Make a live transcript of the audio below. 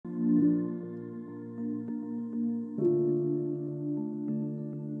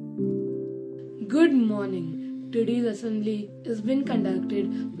Good morning. Today's assembly is being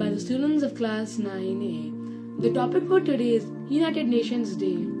conducted by the students of class 9A. The topic for today is United Nations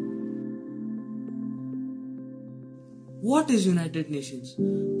Day. What is United Nations?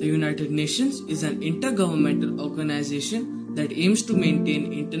 The United Nations is an intergovernmental organization that aims to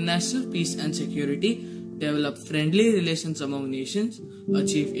maintain international peace and security, develop friendly relations among nations,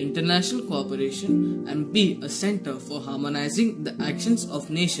 achieve international cooperation, and be a center for harmonizing the actions of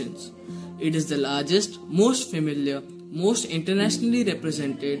nations. It is the largest, most familiar, most internationally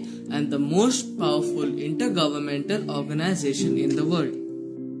represented, and the most powerful intergovernmental organization in the world.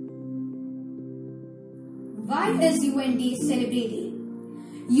 Why is UN Day celebrated?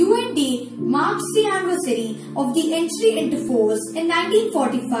 UN Day marks the anniversary of the entry into force in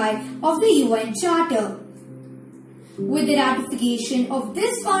 1945 of the UN Charter. With the ratification of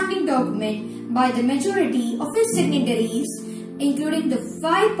this founding document by the majority of its signatories, including the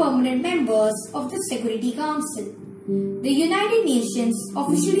 5 permanent members of the Security Council, the United Nations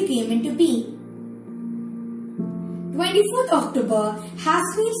officially came into being. 24th October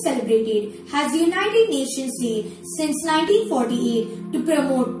has been celebrated as United Nations Day since 1948 to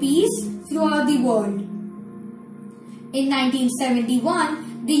promote peace throughout the world. In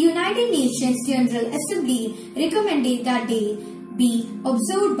 1971, the United Nations General Assembly recommended that day be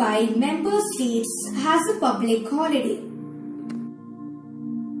observed by member states as a public holiday.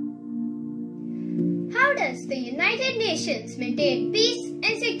 How does the United Nations maintain peace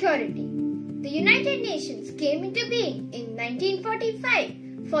and security? The United Nations came into being in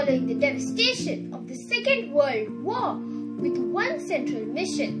 1945 following the devastation of the Second World War with one central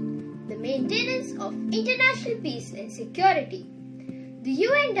mission, the maintenance of international peace and security. The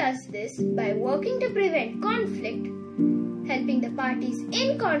UN does this by working to prevent conflict, helping the parties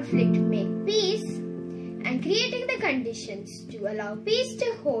in conflict make peace, and creating the conditions to allow peace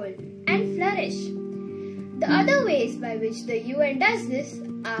to hold and flourish. The other ways by which the UN does this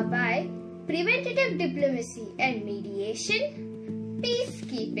are by preventative diplomacy and mediation,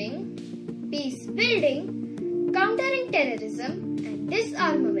 peacekeeping, peace building, countering terrorism, and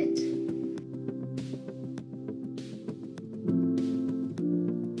disarmament.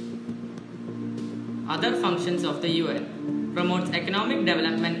 Other functions of the UN: promotes economic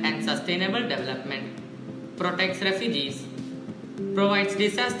development and sustainable development, protects refugees, provides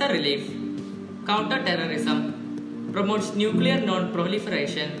disaster relief, counter-terrorism, promotes nuclear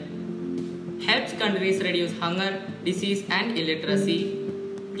non-proliferation, helps countries reduce hunger, disease and illiteracy,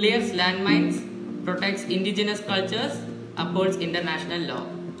 clears landmines, protects indigenous cultures, upholds international law.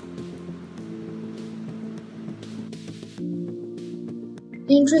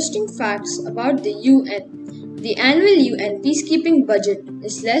 Interesting facts about the UN. The annual UN peacekeeping budget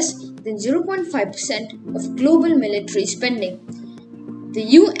is less than 0.5% of global military spending.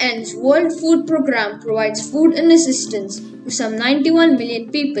 The UN's World Food Programme provides food and assistance to some 91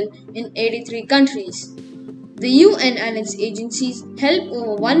 million people in 83 countries. The UN and its agencies help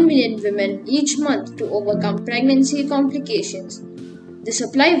over 1 million women each month to overcome pregnancy complications. They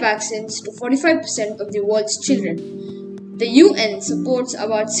supply vaccines to 45% of the world's children. The UN supports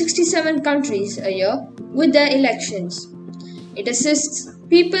about 67 countries a year with their elections. It assists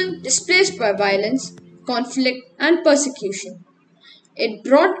people displaced by violence, conflict, and persecution. It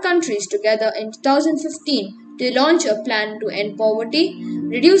brought countries together in 2015 to launch a plan to end poverty,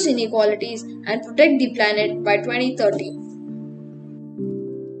 reduce inequalities, and protect the planet by 2030.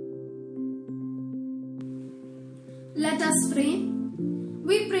 Let us pray.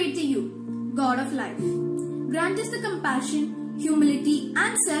 We pray to you, God of life. Grant us the compassion, humility,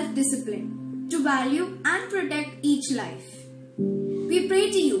 and self-discipline to value and protect each life. We pray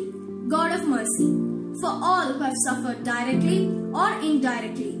to you, God of mercy, for all who have suffered directly or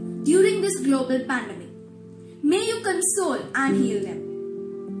indirectly during this global pandemic. May you console and heal them.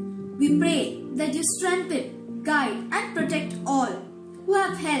 We pray that you strengthen, guide, and protect all who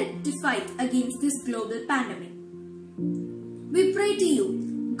have helped to fight against this global pandemic. We pray to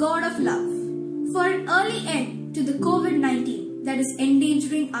you, God of love, for an early end to the COVID-19 that is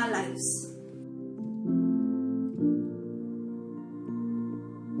endangering our lives.